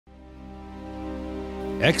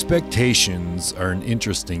Expectations are an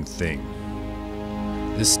interesting thing.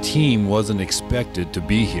 This team wasn't expected to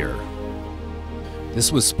be here.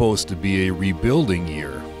 This was supposed to be a rebuilding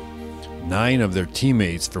year. 9 of their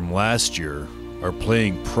teammates from last year are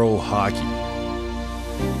playing pro hockey.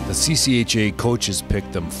 The CCHA coaches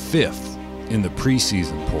picked them 5th in the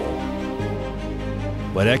preseason poll.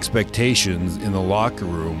 But expectations in the locker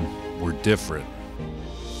room were different.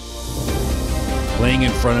 Playing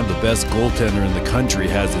in front of the best goaltender in the country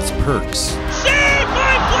has its perks. Saved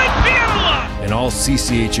by Blake Piola! And all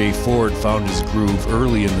CCHA forward found his groove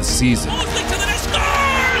early in the season. Mosley to the net,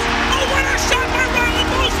 scores! A winner shot by Riley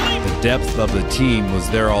Mosley! The depth of the team was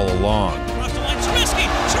there all along. Across the line, Swirsky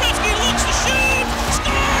looks to shoot!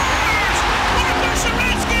 Scores! Marco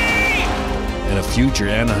Swirsky! And a future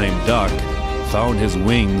Anaheim Duck found his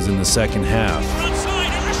wings in the second half. Outside,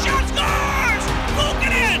 and the shot scores! Look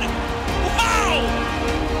it in! Wow!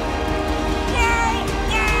 Wow!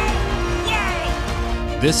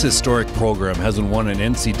 This historic program hasn't won an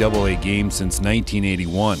NCAA game since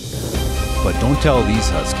 1981. But don't tell these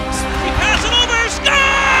Huskies. He passes it over,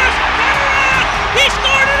 scores! He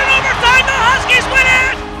scored it in overtime, the Huskies win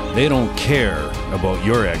it! They don't care about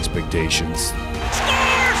your expectations.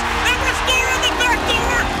 Scores! And restore on the back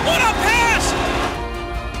door! What a pass!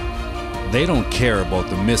 They don't care about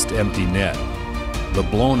the missed empty net, the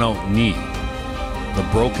blown out knee, the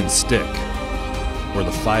broken stick, or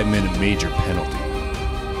the 5-minute major penalty.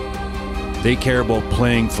 They care about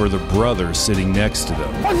playing for the brother sitting next to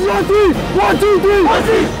them. 1, 2, 3, 1, 2,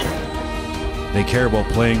 3. They care about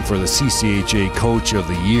playing for the CCHA Coach of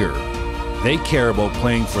the Year. They care about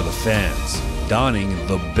playing for the fans, donning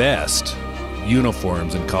the best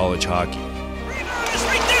uniforms in college hockey. Rebound is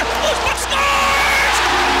right there! Usman scores!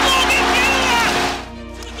 Logan Miller!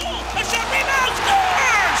 To the goal! A shot, rebound,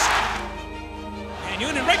 scores! And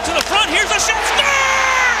Noonan right to the front, here's a shot,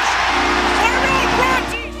 scores! Arnold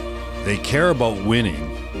Bronte! They care about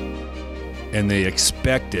winning, and they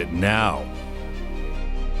expect it now.